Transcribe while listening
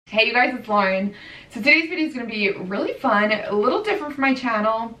Hey you guys, it's Lauren. So today's video is going to be really fun, a little different from my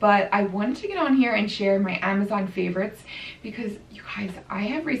channel, but I wanted to get on here and share my Amazon favorites because you guys, I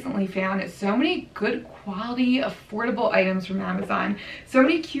have recently found so many good quality, affordable items from Amazon. So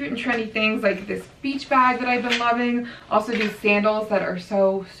many cute and trendy things like this beach bag that I've been loving. Also these sandals that are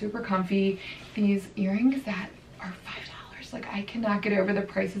so super comfy. These earrings that are $5. Like I cannot get over the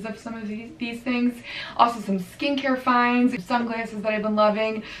prices of some of these things. Also some skincare finds, sunglasses that I've been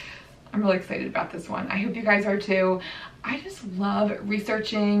loving. I'm really excited about this one. I hope you guys are too. I just love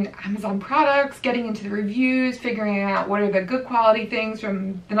researching Amazon products, getting into the reviews, figuring out what are the good quality things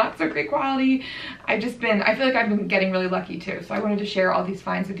from the not so great quality. I feel like I've been getting really lucky too. So I wanted to share all these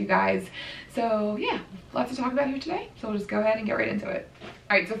finds with you guys. So yeah, lots to talk about here today. So we'll just go ahead and get right into it.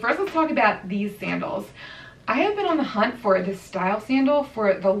 All right, so first let's talk about these sandals. I have been on the hunt for this style sandal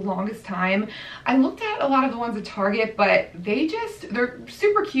for the longest time. I looked at a lot of the ones at Target, but they're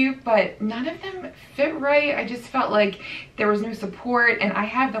super cute, but none of them fit right. I just felt like there was no support, and I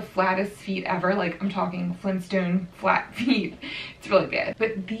have the flattest feet ever. Like I'm talking Flintstone flat feet. It's really bad.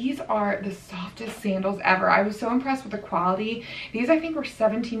 But these are the softest sandals ever. I was so impressed with the quality. These I think were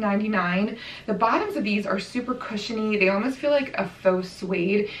 $17.99. The bottoms of these are super cushiony. They almost feel like a faux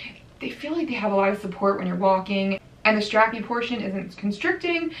suede. They feel like they have a lot of support when you're walking, and the strappy portion isn't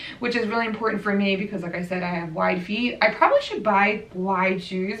constricting, which is really important for me because like I said, I have wide feet. I probably should buy wide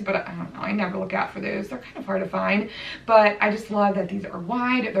shoes, but I don't know, I never look out for those. They're kind of hard to find, but I just love that these are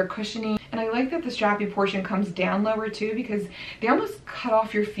wide, they're cushiony, and I like that the strappy portion comes down lower too because they almost cut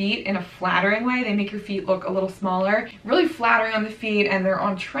off your feet in a flattering way. They make your feet look a little smaller, really flattering on the feet, and they're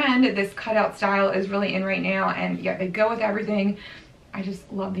on trend. This cutout style is really in right now, and yeah, they go with everything. I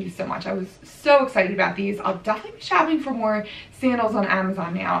just love these so much. I was so excited about these. I'll definitely be shopping for more sandals on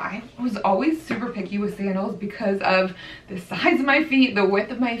Amazon now. I was always super picky with sandals because of the size of my feet, the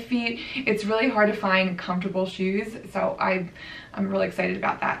width of my feet. It's really hard to find comfortable shoes. So I'm really excited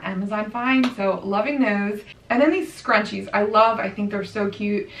about that Amazon find. So loving those. And then these scrunchies, I think they're so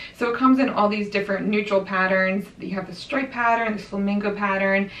cute. So it comes in all these different neutral patterns. You have the stripe pattern, this flamingo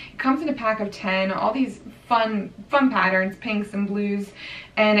pattern. It comes in a pack of 10, all these fun patterns, pinks and blues.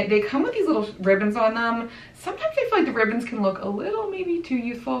 And they come with these little ribbons on them. Sometimes I feel like the ribbons can look a little maybe too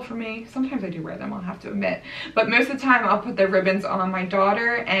youthful for me. Sometimes I do wear them, I'll have to admit. But most of the time I'll put the ribbons on my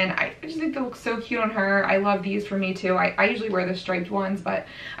daughter, and I just think they look so cute on her. I love these for me too. I usually wear the striped ones, but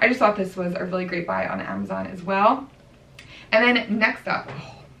I just thought this was a really great buy on Amazon as well. And then next up,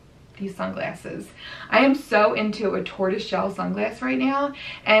 these sunglasses. I am so into a tortoiseshell sunglass right now,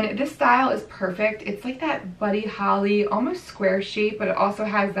 and this style is perfect. It's like that Buddy Holly, almost square shape, but it also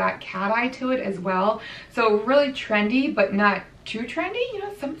has that cat eye to it as well. So really trendy, but not too trendy. You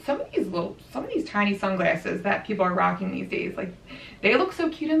know, some of these tiny sunglasses that people are rocking these days, like they look so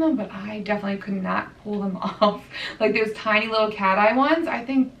cute in them, but I definitely could not pull them off. Like those tiny little cat eye ones, I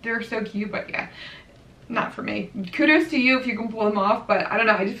think they're so cute, but yeah, not for me. Kudos to you if you can pull them off, but I don't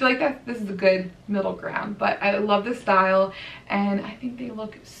know, I just feel like this is a good middle ground. But I love the style, and I think they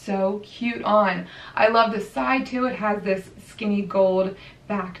look so cute on. I love the side too. It has this skinny gold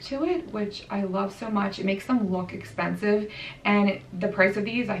back to it, which I love so much. It makes them look expensive, and the price of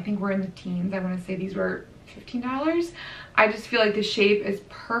these, I think we're in the teens. I want to say these were $15. I just feel like the shape is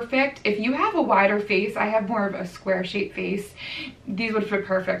perfect. If you have a wider face, I have more of a square shaped face, these would fit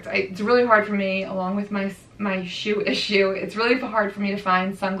perfect. It's really hard for me, along with my shoe issue, it's really hard for me to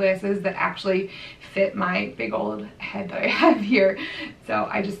find sunglasses that actually fit my big old head that I have here. So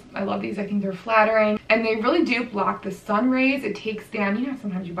I love these. I think they're flattering, and they really do block the sun rays. It takes down, you know,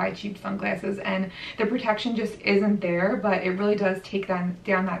 sometimes you buy cheap sunglasses and the protection just isn't there, but it really does take down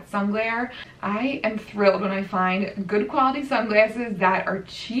that sun glare. I am thrilled when I find good quality sunglasses that are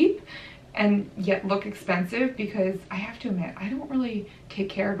cheap and yet look expensive, because I have to admit, I don't really take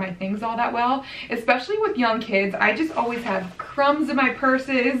care of my things all that well, especially with young kids. I just always have crumbs in my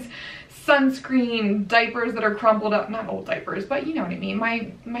purses, sunscreen, diapers that are crumpled up, not old diapers, but you know what I mean.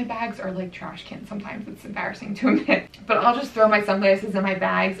 My bags are like trash cans sometimes. It's embarrassing to admit, but I'll just throw my sunglasses in my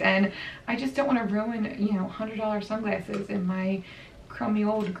bags, and I just don't want to ruin, you know, $100 sunglasses in my crummy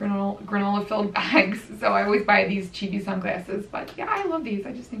old granola filled bags. So I always buy these cheapy sunglasses, but yeah, I love these.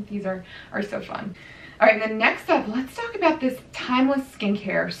 I just think these are so fun. All right, then next up, let's talk about this Timeless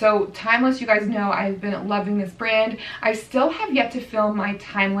skincare. So Timeless, you guys know I've been loving this brand. I still have yet to film my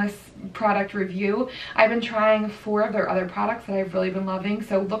Timeless product review. I've been trying 4 of their other products that I've really been loving,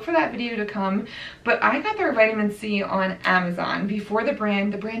 so look for that video to come. But I got their vitamin C on Amazon before the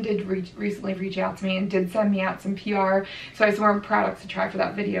brand did recently reach out to me and did send me out some PR, so I have some more products to try for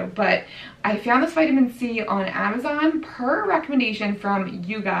that video. But I found this vitamin C on Amazon per recommendation from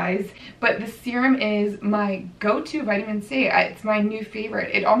you guys, but the serum is my go-to vitamin C. It's my new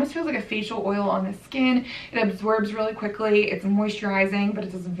favorite. It almost feels like a facial oil on the skin. It absorbs really quickly. It's moisturizing, but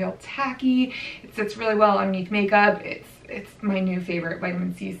it doesn't feel tacky. It sits really well underneath makeup. It's my new favorite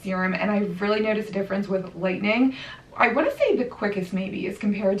vitamin C serum, and I've really noticed a difference with lightening. I want to say the quickest maybe as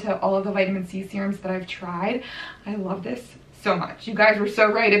compared to all of the vitamin C serums that I've tried. I love this so much. You guys were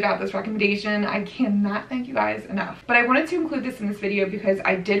so right about this recommendation. I cannot thank you guys enough. But I wanted to include this in this video because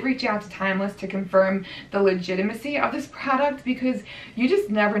I did reach out to Timeless to confirm the legitimacy of this product, because you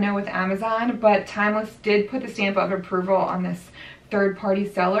just never know with Amazon, but Timeless did put the stamp of approval on this third-party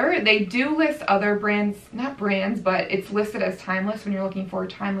seller. They do list other brands, not brands, but it's listed as Timeless when you're looking for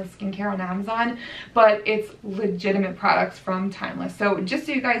Timeless skincare on Amazon, but it's legitimate products from Timeless. So just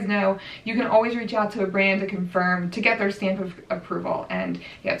so you guys know, you can always reach out to a brand to confirm, to get their stamp of approval, and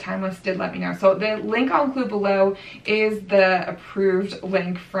yeah, Timeless did let me know. So the link I'll include below is the approved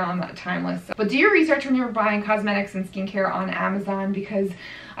link from Timeless. But do your research when you're buying cosmetics and skincare on Amazon, because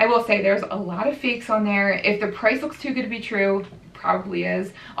I will say there's a lot of fakes on there. If the price looks too good to be true, probably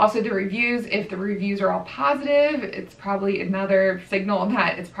is. Also the reviews, if the reviews are all positive, it's probably another signal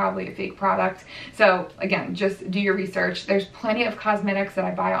that it's probably a fake product. So again, just do your research. There's plenty of cosmetics that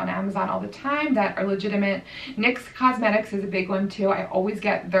I buy on Amazon all the time that are legitimate. NYX Cosmetics is a big one too. I always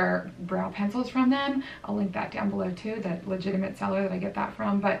get their brow pencils from them. I'll link that down below too, that legitimate seller that I get that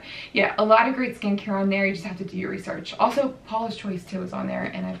from. But yeah, a lot of great skincare on there. You just have to do your research. Also Paula's Choice too is on there,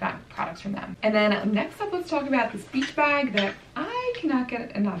 and I've got products from them. And then next up, let's talk about this beach bag that I cannot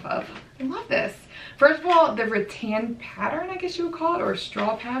get enough of. I love this. First of all, the rattan pattern, I guess you would call it, or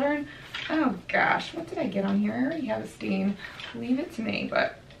straw pattern. Oh gosh, what did I get on here? I already have a stain. Leave it to me,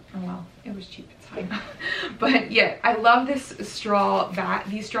 but oh well, it was cheap. It's fine. But yeah, I love this straw bag.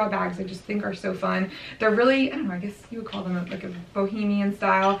 These straw bags I just think are so fun. They're really, I don't know, I guess you would call them like a bohemian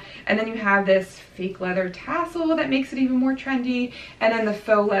style. And then you have this fake leather tassel that makes it even more trendy. And then the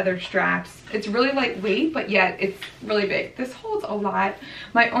faux leather straps. It's really lightweight, but yet it's really big. This holds a lot.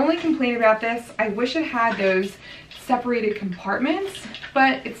 My only complaint about this, I wish it had those separated compartments,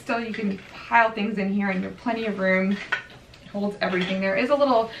 but it's still, you can pile things in here and you have plenty of room. Holds everything. There is a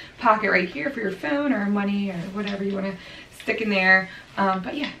little pocket right here for your phone or money or whatever you want to stick in there.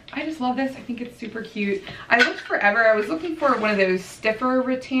 But yeah, I just love this. I think it's super cute. I looked forever. I was looking for one of those stiffer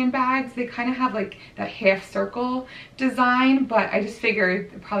rattan bags. They kind of have like that half circle design, but I just figured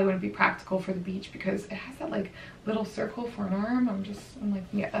it probably wouldn't be practical for the beach because it has that like little circle for an arm. I'm like,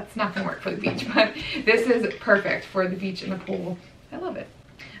 yeah, that's not gonna work for the beach, but this is perfect for the beach and the pool. I love it.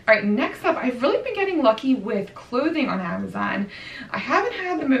 All right, next up, I've really been getting lucky with clothing on Amazon. I haven't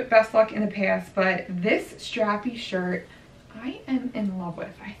had the best luck in the past, but this strappy shirt I am in love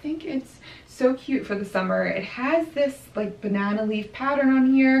with. I think it's so cute for the summer. It has this like banana leaf pattern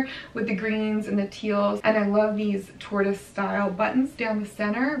on here with the greens and the teals, and I love these tortoise style buttons down the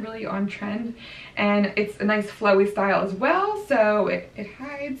center, really on trend. And it's a nice flowy style as well, so it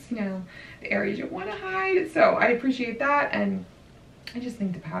hides, you know, the areas you want to hide. So I appreciate that, and I just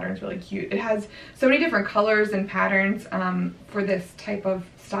think the pattern is really cute. It has so many different colors and patterns for this type of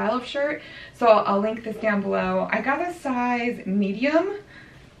style of shirt. So I'll link this down below. I got a size medium.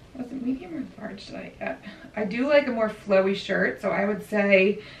 Was it medium or large did I get? I do like a more flowy shirt, so I would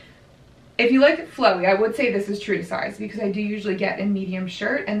say, if you like it flowy, I would say this is true to size, because I do usually get a medium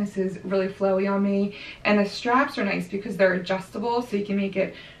shirt and this is really flowy on me. And the straps are nice because they're adjustable, so you can make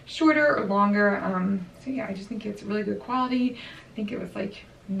it shorter or longer. So yeah, I just think it's really good quality. I think it was like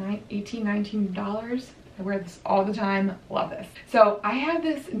 $18, $19. I wear this all the time. Love this. So I have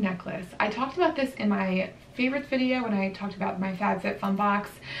this necklace. I talked about this in my favorites video when I talked about my FabFitFun box.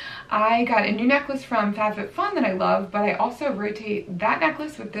 I got a new necklace from FabFitFun that I love, but I also rotate that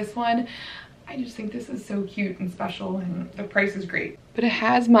necklace with this one. I just think this is so cute and special, and the price is great. But it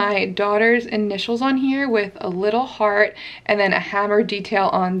has my daughter's initials on here with a little heart and then a hammer detail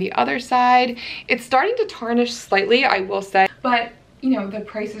on the other side. It's starting to tarnish slightly, I will say, but you know, the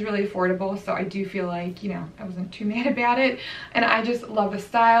price is really affordable, so I do feel like, you know, I wasn't too mad about it. And I just love the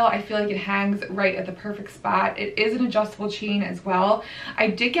style. I feel like it hangs right at the perfect spot. It is an adjustable chain as well. I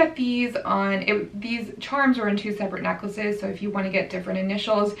did get these on, these charms were in 2 separate necklaces, so if you want to get different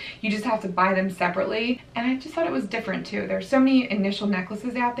initials, you just have to buy them separately. And I just thought it was different too. There's so many initial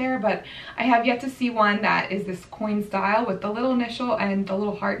necklaces out there, but I have yet to see one that is this coin style with the little initial and the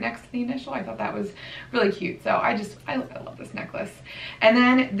little heart next to the initial. I thought that was really cute. So I love this necklace. And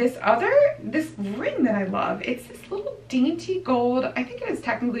then this ring that I love, it's this little dainty gold, I think it is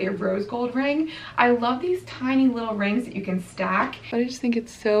technically a rose gold ring. I love these tiny little rings that you can stack, but I just think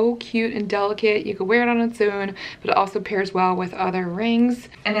it's so cute and delicate. You could wear it on its own, but it also pairs well with other rings.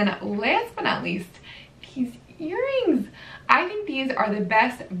 And then last but not least, these earrings. I think these are the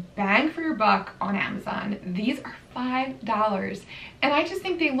best bang for your buck on Amazon. These are $5, and I just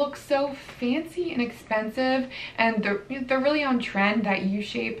think they look so fancy and expensive, and they're really on trend. That U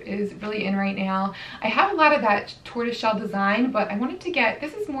shape is really in right now. I have a lot of that tortoiseshell design, but I wanted to get,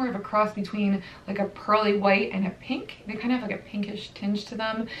 this is more of a cross between like a pearly white and a pink. They kind of have like a pinkish tinge to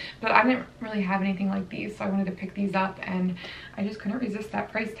them, but I didn't really have anything like these, so I wanted to pick these up, and I just couldn't resist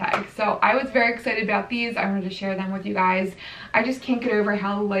that price tag. So I was very excited about these. I wanted to share them with you guys. I just can't get over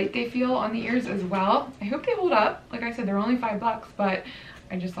how light they feel on the ears as well. I hope they hold up. Like I said, they're only $5, but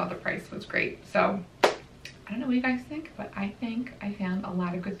I just thought the price was great. So I don't know what you guys think, but I think I found a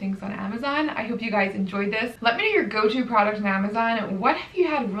lot of good things on Amazon. I hope you guys enjoyed this. Let me know your go-to product on Amazon. What have you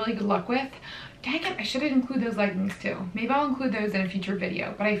had really good luck with? Dang it, I should have included those leggings too. Maybe I'll include those in a future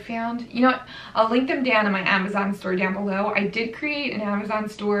video. But I found, you know what, I'll link them down in my Amazon store down below. I did create an Amazon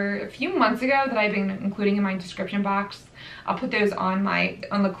store a few months ago that I've been including in my description box. I'll put those on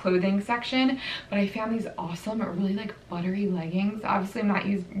the clothing section, but I found these awesome, really like buttery leggings. Obviously I'm not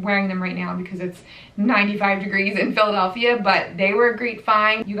wearing them right now because it's 95 degrees in Philadelphia, but they were a great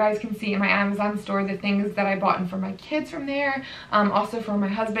find. You guys can see in my Amazon store the things that I bought for my kids from there. Also for my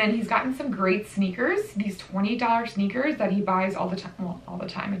husband, he's gotten some great sneakers, these $20 sneakers that he buys all the time. Well, all the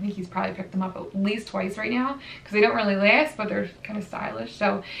time. I think he's probably picked them up at least twice right now because they don't really last, but they're kind of stylish.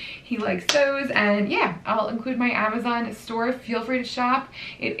 So he likes those, and yeah, I'll include my Amazon store. Feel free to shop.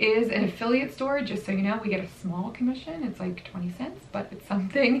 It is an affiliate store, just so you know. We get a small commission. It's like 20 cents, but it's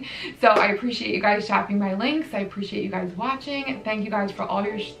something. So I appreciate you guys shopping my links. I appreciate you guys watching. Thank you guys for all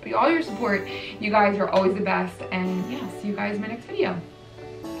your support. You guys are always the best, and yeah, see you guys in my next video.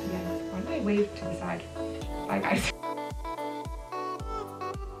 Yes, why did I wave to the side? Bye guys.